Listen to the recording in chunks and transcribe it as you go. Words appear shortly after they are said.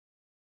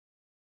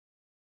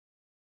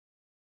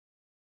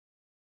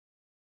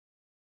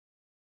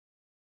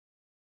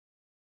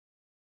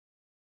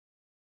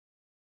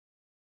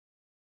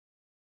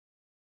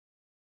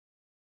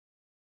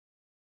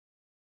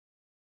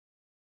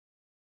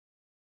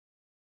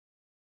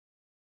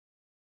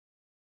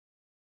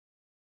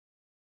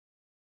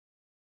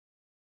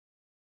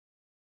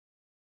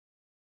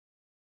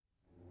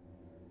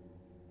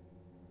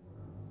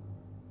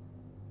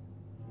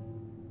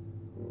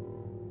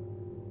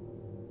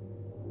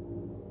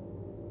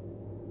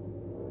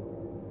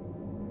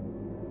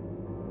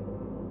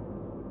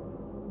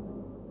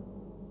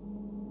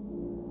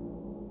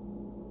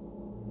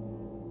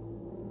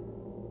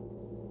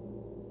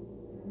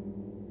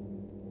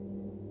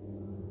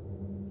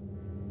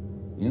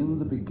In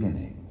the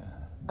beginning,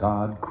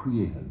 God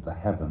created the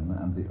heaven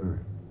and the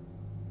earth.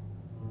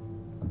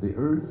 And the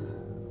earth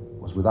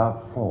was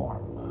without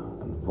form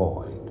and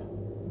void,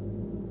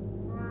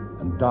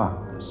 and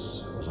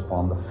darkness was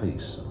upon the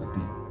face of the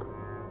deep.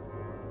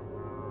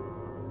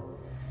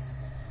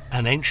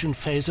 An ancient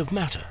phase of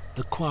matter,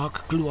 the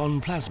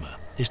quark-gluon plasma,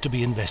 is to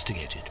be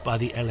investigated by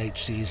the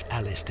LHC's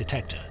ALICE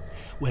detector,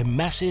 where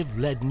massive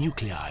lead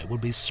nuclei will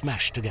be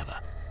smashed together.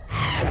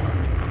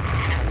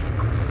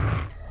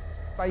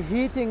 By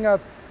heating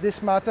up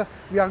this matter,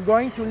 we are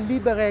going to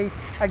liberate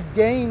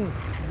again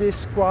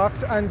these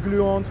quarks and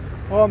gluons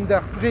from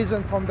their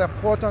prison, from their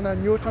proton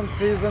and neutron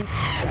prison.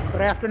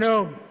 Good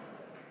afternoon.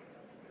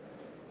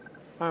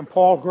 I'm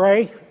Paul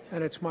Gray,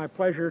 and it's my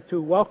pleasure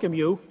to welcome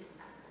you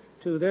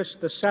to this,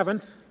 the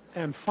 7th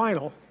and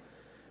final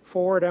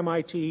Ford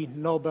MIT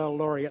Nobel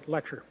Laureate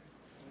Lecture.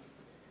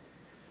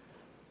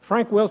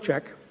 Frank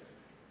Wilczek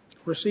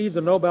received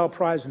the Nobel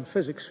Prize in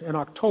Physics in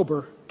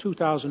October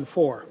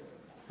 2004,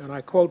 and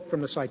I quote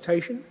from the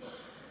citation,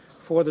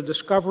 "for the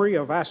discovery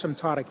of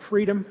asymptotic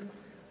freedom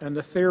and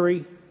the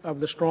theory of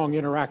the strong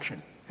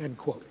interaction," end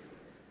quote,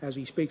 as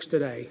he speaks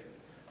today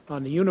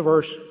on "The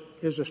Universe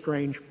is a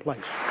Strange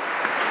Place."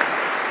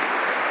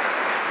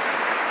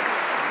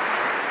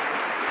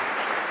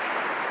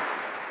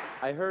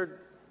 I heard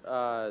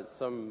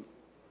some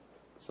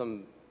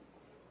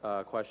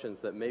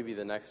questions that maybe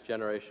the next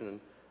generation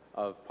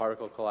of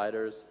particle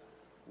colliders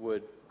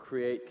would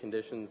create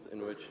conditions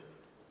in which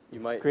you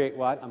might create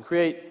what?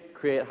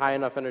 Create high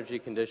enough energy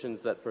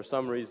conditions that for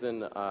some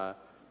reason a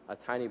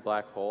tiny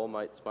black hole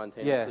might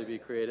spontaneously be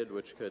created,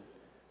 which could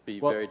be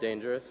very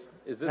dangerous.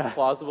 Is this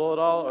plausible at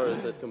all, or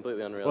is it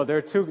completely unrealistic? Well, there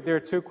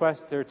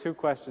are two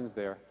questions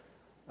there.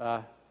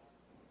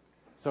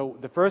 So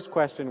the first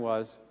question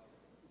was,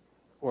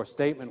 or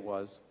statement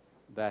was,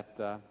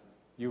 that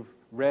you've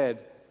read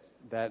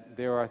that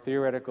there are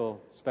theoretical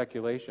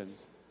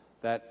speculations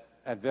that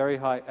at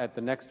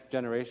the next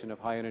generation of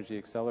high energy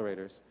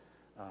accelerators,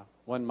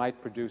 one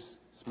might produce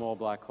small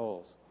black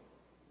holes.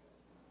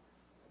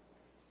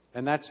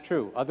 And that's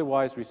true.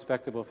 Otherwise,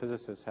 respectable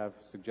physicists have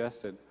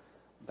suggested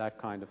that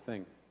kind of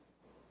thing.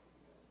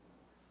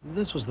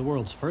 This was the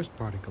world's first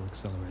particle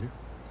accelerator.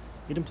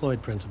 It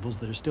employed principles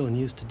that are still in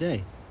use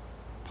today.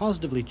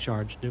 Positively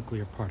charged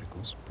nuclear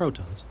particles,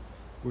 protons,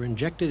 were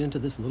injected into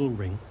this little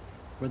ring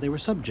where they were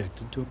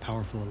subjected to a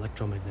powerful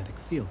electromagnetic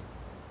field.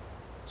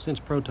 Since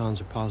protons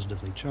are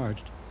positively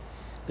charged,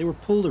 they were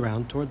pulled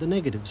around toward the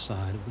negative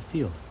side of the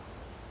field.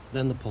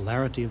 Then the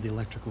polarity of the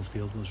electrical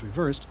field was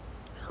reversed,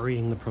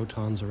 hurrying the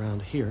protons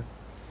around here,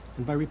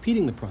 and by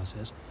repeating the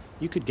process,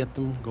 you could get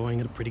them going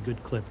at a pretty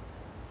good clip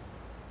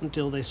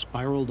until they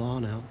spiraled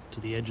on out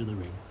to the edge of the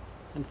ring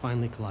and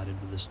finally collided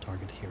with this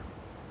target here.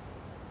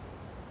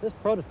 This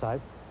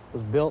prototype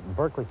was built in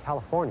Berkeley,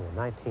 California in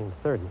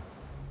 1930.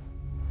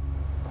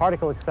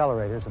 Particle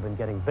accelerators have been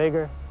getting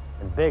bigger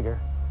and bigger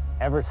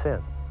ever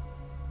since.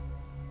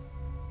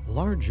 The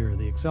larger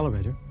the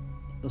accelerator,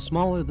 the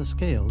smaller the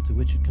scale to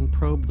which it can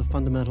probe the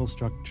fundamental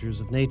structures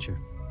of nature.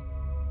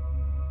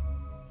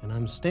 And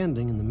I'm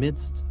standing in the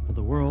midst of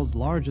the world's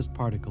largest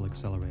particle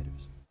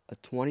accelerators. A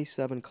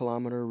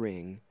 27-kilometer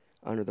ring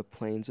under the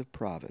plains of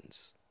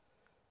Provence.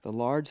 The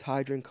Large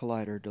Hadron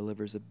Collider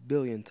delivers 1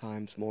 billion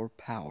times more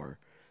power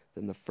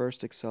than the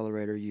first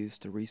accelerator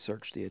used to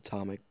research the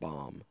atomic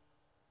bomb.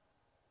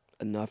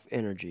 Enough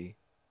energy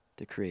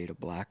to create a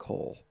black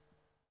hole.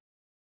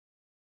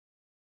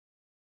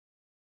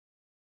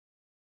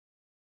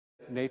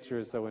 Nature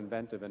is so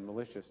inventive and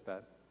malicious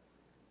that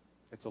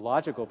it's a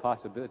logical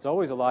possibility. It's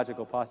always a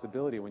logical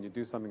possibility when you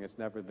do something that's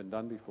never been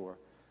done before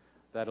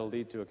that it'll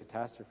lead to a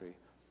catastrophe.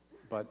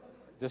 But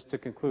just to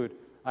conclude,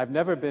 I've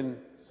never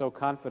been so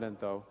confident,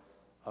 though,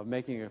 of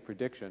making a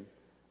prediction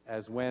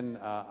as when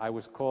I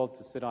was called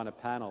to sit on a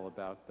panel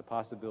about the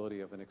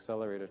possibility of an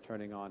accelerator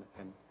turning on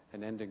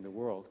and ending the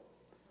world.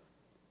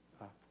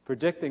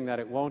 Predicting that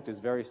it won't is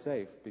very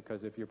safe,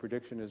 because if your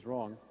prediction is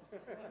wrong,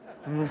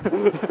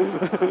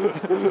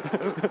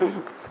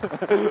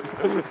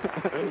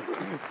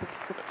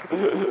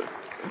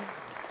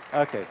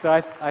 okay, so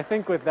I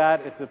think with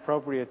that it's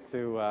appropriate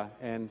to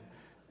end,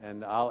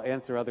 and I'll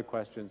answer other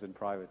questions in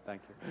private.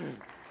 Thank you.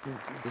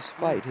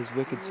 Despite his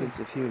wicked sense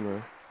of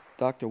humor,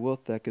 Dr.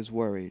 Wilczek is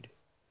worried.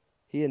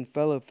 He and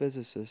fellow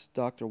physicist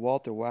Dr.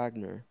 Walter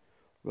Wagner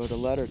wrote a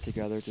letter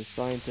together to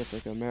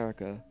Scientific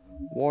America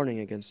warning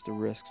against the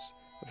risks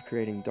of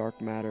creating dark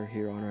matter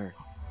here on Earth.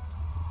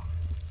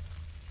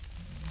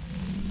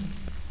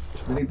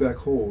 Many black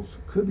holes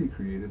could be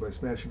created by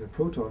smashing a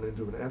proton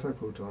into an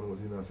antiproton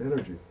with enough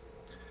energy.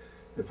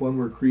 If one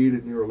were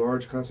created near a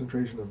large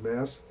concentration of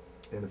mass,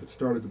 and if it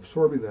started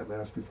absorbing that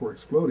mass before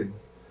exploding,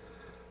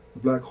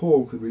 the black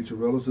hole could reach a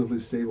relatively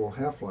stable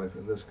half-life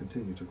and thus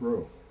continue to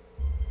grow.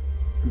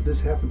 If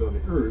this happened on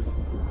the Earth,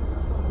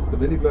 the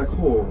mini black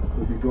hole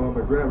would be drawn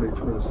by gravity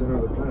toward the center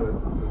of the planet,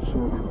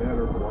 absorbing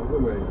matter along the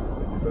way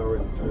and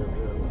devouring the entire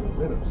planet within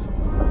minutes.